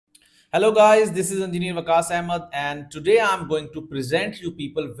Hello guys, this is Engineer Waqas and today I'm going to present you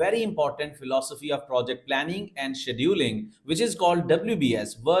people very important philosophy of project planning and scheduling, which is called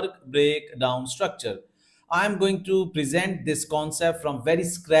WBS, Work Breakdown Structure. I'm going to present this concept from very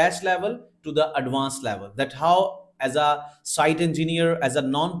scratch level to the advanced level, that how as a site engineer, as a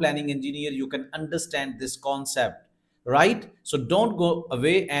non-planning engineer, you can understand this concept, right? So don't go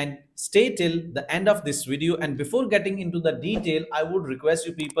away and stay till the end of this video. And before getting into the detail, I would request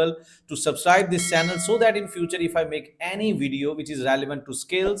you people to subscribe this channel so that in future if I make any video which is relevant to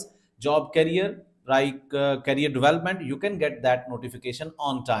skills, job, career, like career development, you can get that notification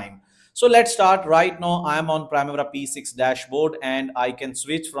on time. So let's start. Right now I am on Primavera P6 dashboard and I can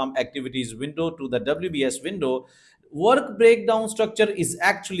switch from activities window to the WBS window. Work breakdown structure is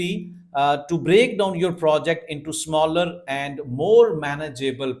actually to break down your project into smaller and more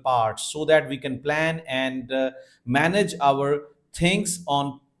manageable parts so that we can plan and manage our things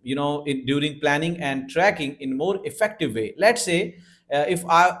on during planning and tracking in more effective way. Let's say if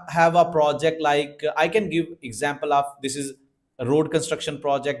I have a project like I can give example of this is a road construction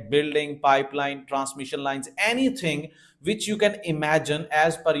project, building, pipeline, transmission lines, anything which you can imagine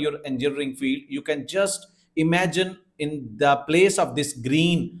as per your engineering field. You can just imagine in the place of this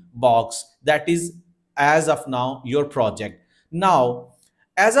green box, that is as of now your project. Now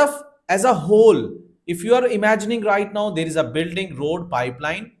as a whole, if you are imagining right now there is a building, road,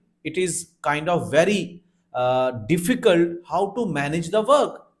 pipeline, it is kind of very difficult how to manage the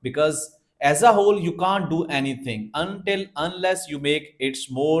work, because as a whole you can't do anything unless you make its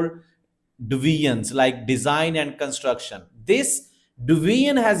more divisions like design and construction. This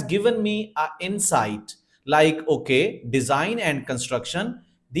division has given me an insight, like okay, design and construction,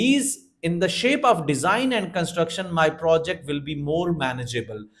 these in the shape of design and construction, my project will be more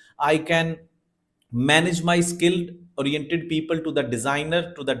manageable. I can manage my skilled oriented people to the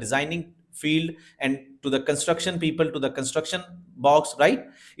designer to the designing field, and to the construction people to the construction box, right?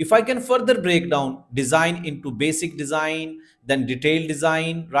 If I can further break down design into basic design, then detailed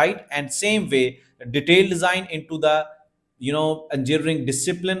design, right? And same way detailed design into the engineering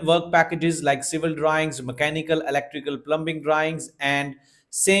discipline work packages like civil drawings, mechanical, electrical, plumbing drawings, and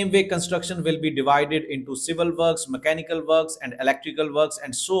same way construction will be divided into civil works, mechanical works, and electrical works,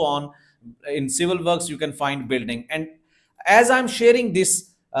 and so on. In civil works you can find building. And as I'm sharing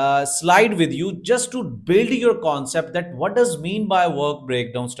this slide with you, just to build your concept that what does mean by work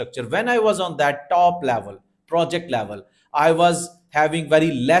breakdown structure. When I was on that top level, project level, I was having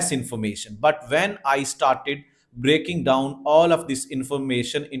very less information, but when I started breaking down all of this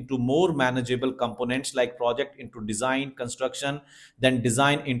information into more manageable components, like project into design, construction, then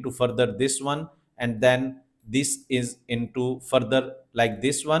design into further this one, and then this is into further like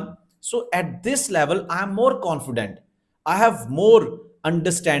this one. So at this level I am more confident, I have more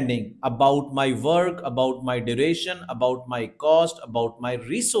understanding about my work, about my duration, about my cost, about my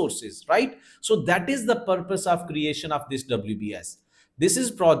resources, right? So that is the purpose of creation of this WBS. This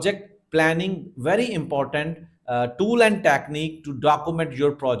is project planning, very important tool and technique to document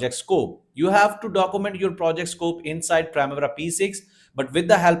your project scope. You have to document your project scope inside Primavera P6, but with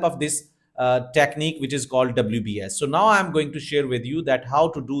the help of this technique which is called WBS. So now I'm going to share with you that how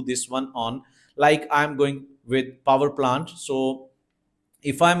to do this one on, like I'm going with power plant. So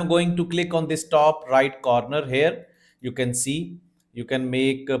if I'm going to click on this top right corner here, you can see you can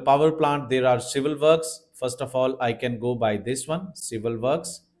make a power plant. There are civil works. First of all, I can go by this one, civil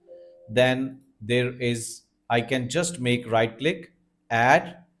works. Then there is, I can just make right click,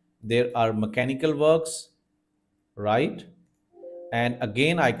 add. There are mechanical works, right? And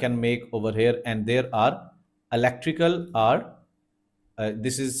again I can make over here, and there are electrical are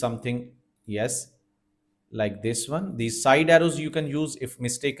this is something, yes, like this one. These side arrows you can use if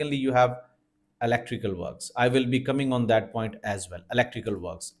mistakenly you have electrical works. I will be coming on that point as well, electrical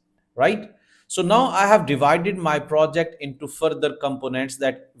works, right? So now I have divided my project into further components,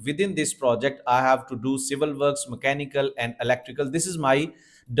 that within this project I have to do civil works, mechanical, and electrical. This is my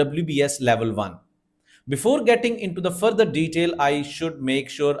WBS level 1. Before getting into the further detail, I should make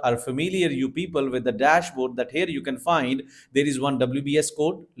sure are familiar you people with the dashboard, that here you can find there is one WBS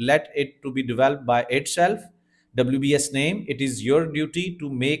code. Let it to be developed by itself. WBS name, it is your duty to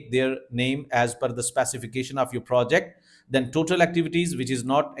make their name as per the specification of your project. Then total activities, which is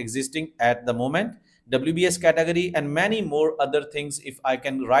not existing at the moment. WBS category and many more other things. If I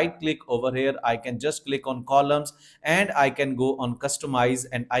can right click over here, I can just click on columns and I can go on customize,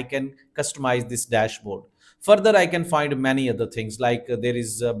 and I can customize this dashboard. Further, I can find many other things like there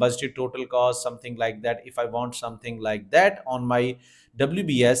is budgeted total cost, something like that. If I want something like that on my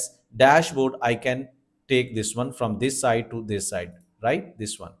WBS dashboard, I can take this one from this side to this side, right?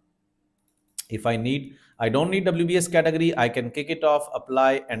 This one. If I don't need WBS category, I can kick it off,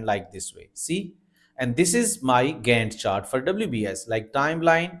 apply, and like this way. See? And this is my Gantt chart for WBS, like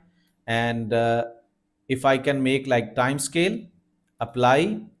timeline. And if I can make like time scale,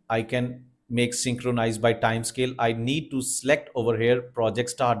 apply, I can make synchronize by time scale. I need to select over here project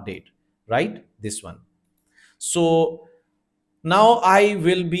start date, right? This one. So now I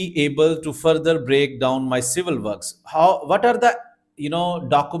will be able to further break down my civil works. What are the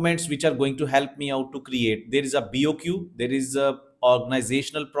documents which are going to help me out to create? There is a BOQ, there is a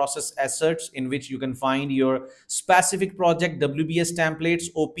organizational process asserts in which you can find your specific project WBS templates,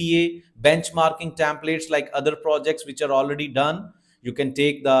 OPA, benchmarking templates like other projects which are already done. You can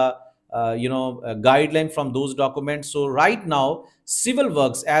take the guideline from those documents. So right now, civil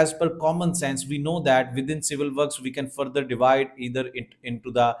works, as per common sense, we know that within civil works we can further divide either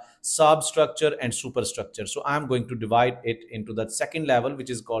into the substructure and superstructure. So I'm going to divide it into the second level, which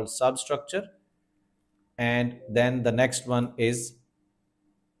is called substructure, and then the next one is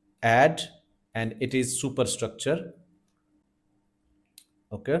add, and it is superstructure.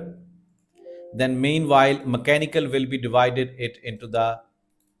 Okay, then meanwhile mechanical will be divided it into the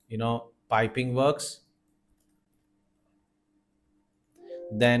piping works,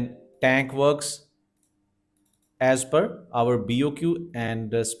 then tank works as per our BOQ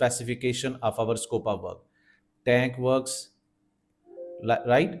and specification of our scope of work. Tank works,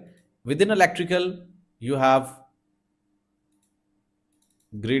 right? Within electrical, you have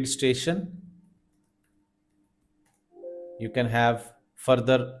grid station. You can have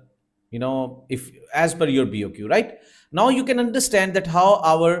further, if as per your BOQ, right? Now you can understand that how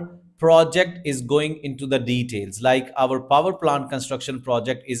our project is going into the details, like our power plant construction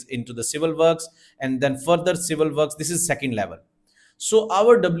project is into the civil works, and then further civil works, this is second level. So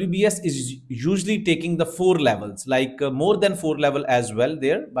our WBS is usually taking the 4 levels, like more than 4 level as well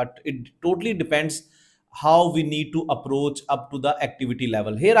there, but it totally depends how we need to approach up to the activity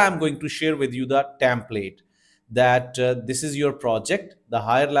level. Here I am going to share with you the template that this is your project, the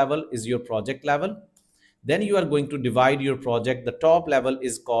higher level is your project level. Then you are going to divide your project. The top level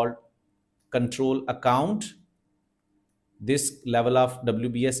is called control account. This level of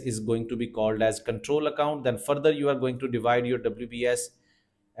WBS is going to be called as control account. Then further you are going to divide your WBS,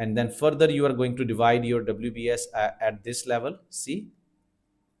 and then further you are going to divide your WBS at this level. See,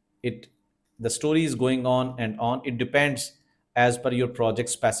 it the story is going on and on. It depends as per your project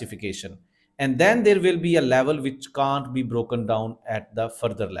specification. And then there will be a level which can't be broken down at the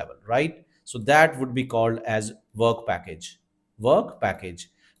further level, right? So that would be called as work package. Work package.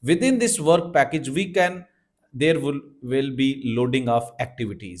 Within this work package, there will be loading of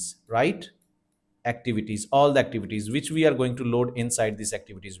activities, right? Activities, all the activities which we are going to load inside this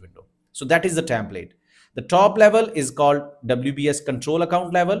activities window. So that is the template. The top level is called WBS control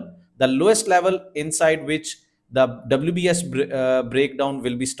account level. The lowest level inside which the WBS breakdown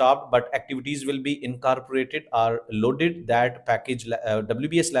will be stopped, but activities will be incorporated or loaded. That package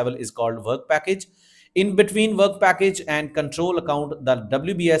WBS level is called work package. In between work package and control account, the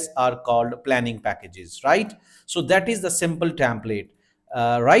WBS are called planning packages, right? So that is the simple template,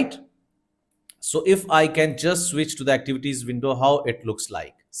 right? So if I can just switch to the activities window, how it looks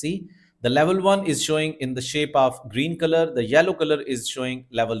like. See, the level 1 is showing in the shape of green color. The yellow color is showing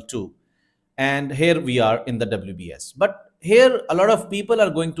level 2. And here we are in the WBS. But here a lot of people are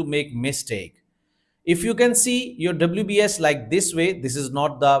going to make mistake. If you can see your WBS like this way, this is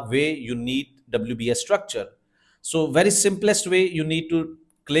not the way you need WBS structure. So very simplest way, you need to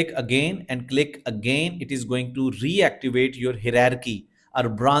click again and click again. It is going to reactivate your hierarchy, our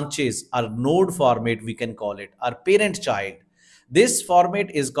branches, our node format, we can call it, our parent child. This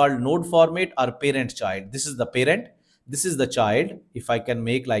format is called node format or parent child. This is the parent, this is the child. If I can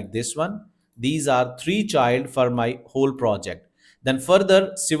make like this one, these are 3 child for my whole project. Then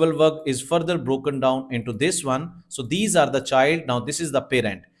further civil work is further broken down into this one. So these are the child. Now this is the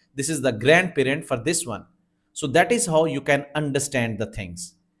parent. This is the grandparent for this one. So that is how you can understand the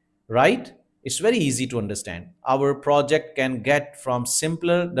things, right? It's very easy to understand. Our project can get from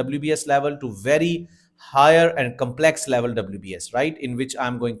simpler WBS level to very higher and complex level WBS, right? In which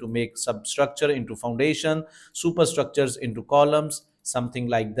I'm going to make substructure into foundation, superstructures into columns, something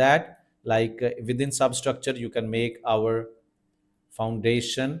like that. Like within substructure, you can make our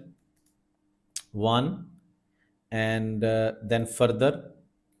foundation 1, and then further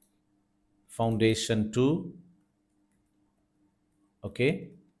foundation 2, okay,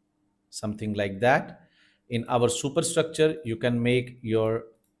 something like that. In our superstructure, you can make your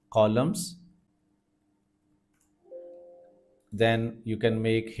columns, then you can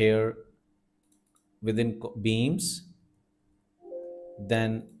make here within beams,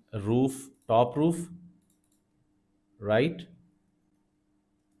 then roof top roof, right?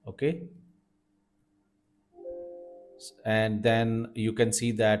 Okay. And then you can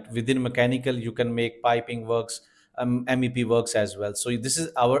see that within mechanical you can make piping works, MEP works as well. So this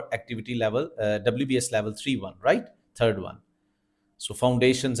is our activity level, WBS level 3 one, right? Third one. So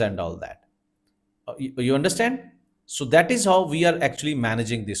foundations and all that. You understand? So that is how we are actually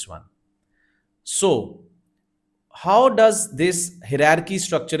managing this one. So how does this hierarchy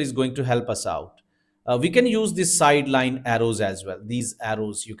structure is going to help us out? We can use these sideline arrows as well. These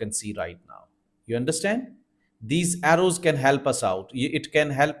arrows you can see right now. You understand? These arrows can help us out. It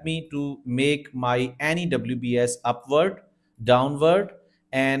can help me to make my any WBS upward, downward,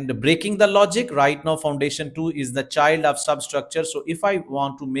 and breaking the logic. Right now foundation 2 is the child of substructure. So if I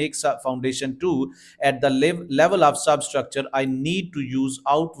want to make foundation 2 at the level of substructure, I need to use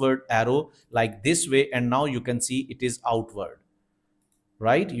outward arrow like this way, and now you can see it is outward,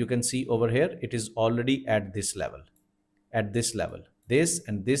 right? You can see over here it is already at this level, this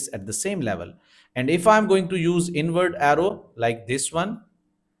and this at the same level. And if I'm going to use inward arrow like this one,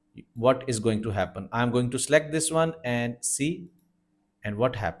 what is going to happen? I'm going to select this one and see, and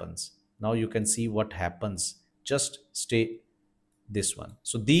what happens? Now you can see what happens. Just stay this one.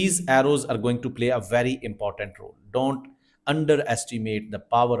 So these arrows are going to play a very important role. Don't underestimate the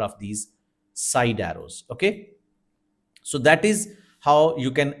power of these side arrows. Okay. So that is how you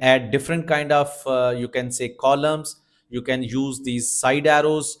can add different kind of, you can say columns. You can use these side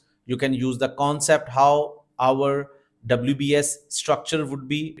arrows. You can use the concept how our WBS structure would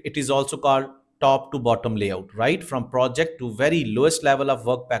be. It is also called top to bottom layout, right? From project to very lowest level of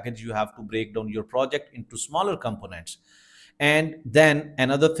work package, you have to break down your project into smaller components. And then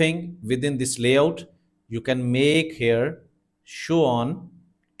another thing within this layout, you can make here show on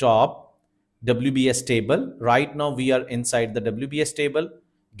top WBS table. Right now we are inside the WBS table,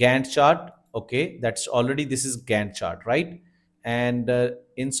 Gantt chart. Okay, that's already, this is Gantt chart, right? And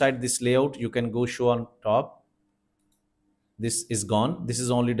inside this layout, you can go show on top. This is gone. This is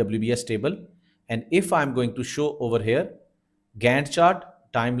only WBS table. And if I'm going to show over here, Gantt chart,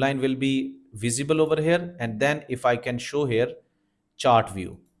 timeline will be visible over here. And then if I can show here, chart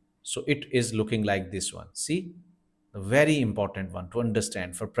view. So it is looking like this one. See, a very important one to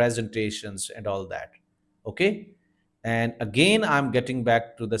understand for presentations and all that. Okay. And again, I'm getting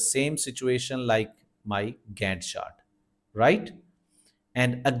back to the same situation like my Gantt chart, right?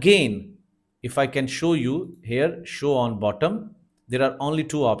 And again, if I can show you here, show on bottom, there are only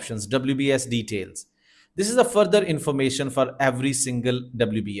two options, WBS details. This is the further information for every single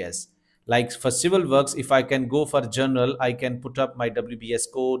WBS. Like for civil works, if I can go for general, I can put up my WBS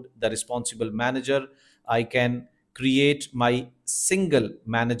code, the responsible manager. I can create my single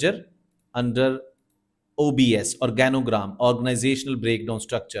manager under OBS, organogram, organizational breakdown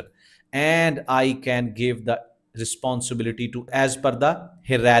structure, and I can give the responsibility to as per the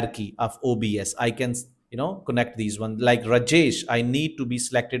hierarchy of OBS. I can connect these one, like Rajesh, I need to be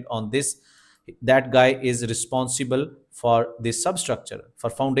selected on this. That guy is responsible for this substructure, for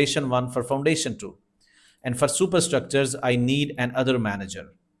foundation 1, for foundation 2. And for superstructures, I need another manager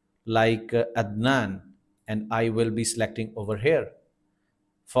like Adnan, and I will be selecting over here.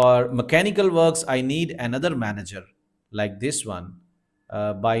 For mechanical works, I need another manager like this one.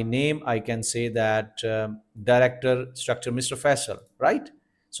 By name, I can say that Director Structure, Mr. Faisal, right?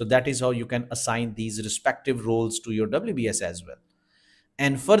 So that is how you can assign these respective roles to your WBS as well.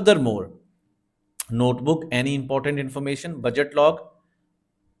 And furthermore, notebook, any important information, budget log,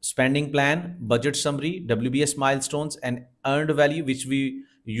 spending plan, budget summary, WBS milestones, and earned value, which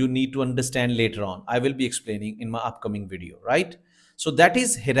you need to understand later on. I will be explaining in my upcoming video, right? So that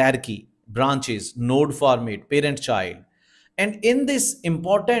is hierarchy, branches, node format, parent child. And in this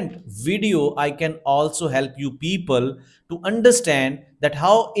important video, I can also help you people to understand that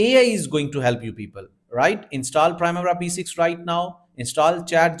how AI is going to help you people, right? Install Primavera P6 right now, install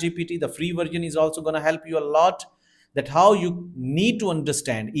ChatGPT. The free version is also going to help you a lot. That how you need to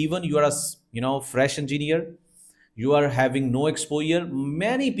understand, even you are a fresh engineer, you are having no exposure.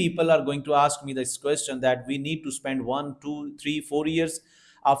 Many people are going to ask me this question that we need to spend 1, 2, 3, 4 years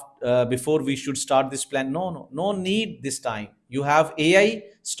before we should start this plan. No need this time. You have AI,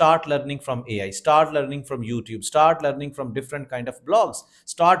 start learning from AI, start learning from YouTube, start learning from different kind of blogs,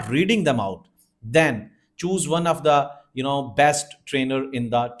 start reading them out. Then choose one of the best trainer in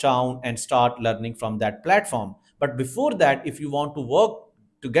the town and start learning from that platform. But before that, if you want to work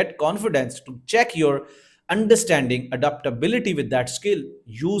to get confidence, to check your understanding, adaptability with that skill,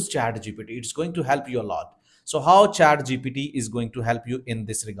 use ChatGPT. It's going to help you a lot. So how ChatGPT is going to help you in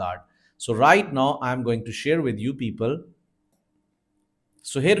this regard? So right now I'm going to share with you people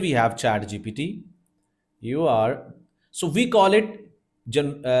So here we have chat GPT. You are, so we call it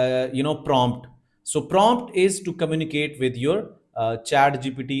prompt. So prompt is to communicate with your chat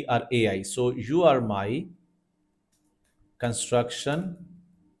GPT or AI. So you are my construction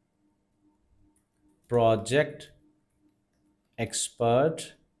project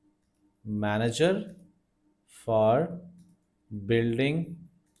expert manager for building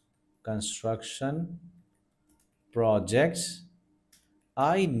construction projects.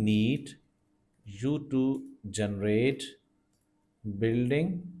 I need you to generate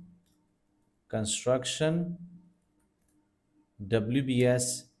building construction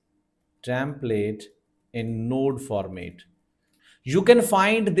WBS template in node format. You can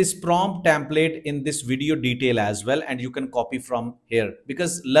find this prompt template in this video detail as well, and you can copy from here,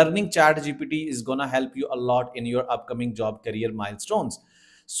 because learning chat GPT is gonna help you a lot in your upcoming job career milestones.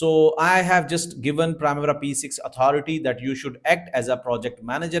 So I have just given Primavera P6 authority that you should act as a project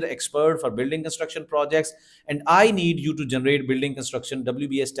manager expert for building construction projects, and I need you to generate building construction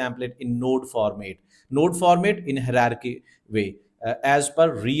WBS template in node format. Node format in hierarchy way, as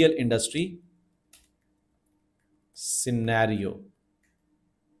per real industry scenario.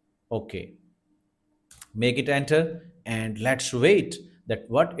 Okay, make it enter and let's wait that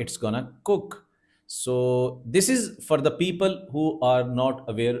what it's gonna cook. So this is for the people who are not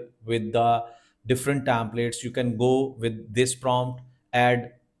aware with the different templates. You can go with this prompt,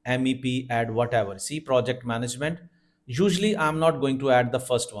 add MEP, add whatever. See, project management. Usually I'm not going to add the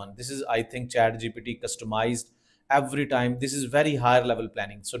first one. This is, I think, chat GPT customized every time. This is very higher level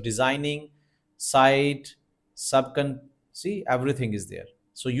planning. So designing, site, subcon, see, everything is there.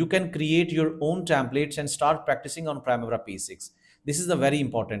 So you can create your own templates and start practicing on Primavera P6. This is the very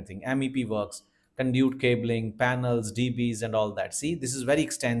important thing. MEP works, conduit cabling, panels, DBs, and all that. See, this is very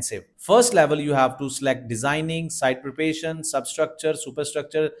extensive. First level, you have to select designing, site preparation, substructure,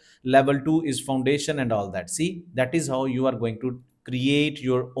 superstructure. Level 2 is foundation and all that. See, that is how you are going to create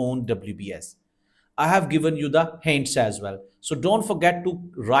your own WBS. I have given you the hints as well. So don't forget to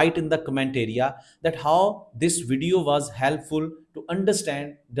write in the comment area that how this video was helpful to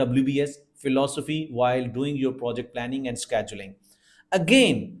understand WBS philosophy while doing your project planning and scheduling.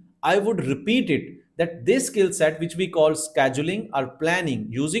 Again, I would repeat it that this skill set, which we call scheduling or planning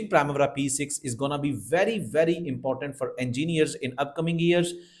using Primavera P6, is going to be very, very important for engineers in upcoming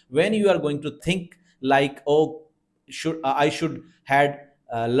years, when you are going to think like, oh, I should had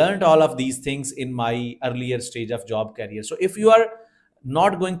learned all of these things in my earlier stage of job career. So if you are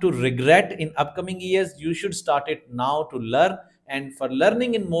not going to regret in upcoming years, you should start it now to learn. And for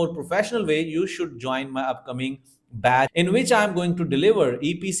learning in more professional way, you should join my upcoming batch, in which I am going to deliver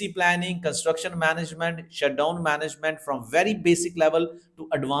EPC planning, construction management, shutdown management from very basic level to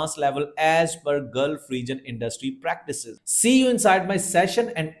advanced level as per Gulf region industry practices. See you inside my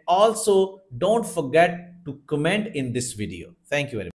session, and also don't forget to comment in this video. Thank you very much.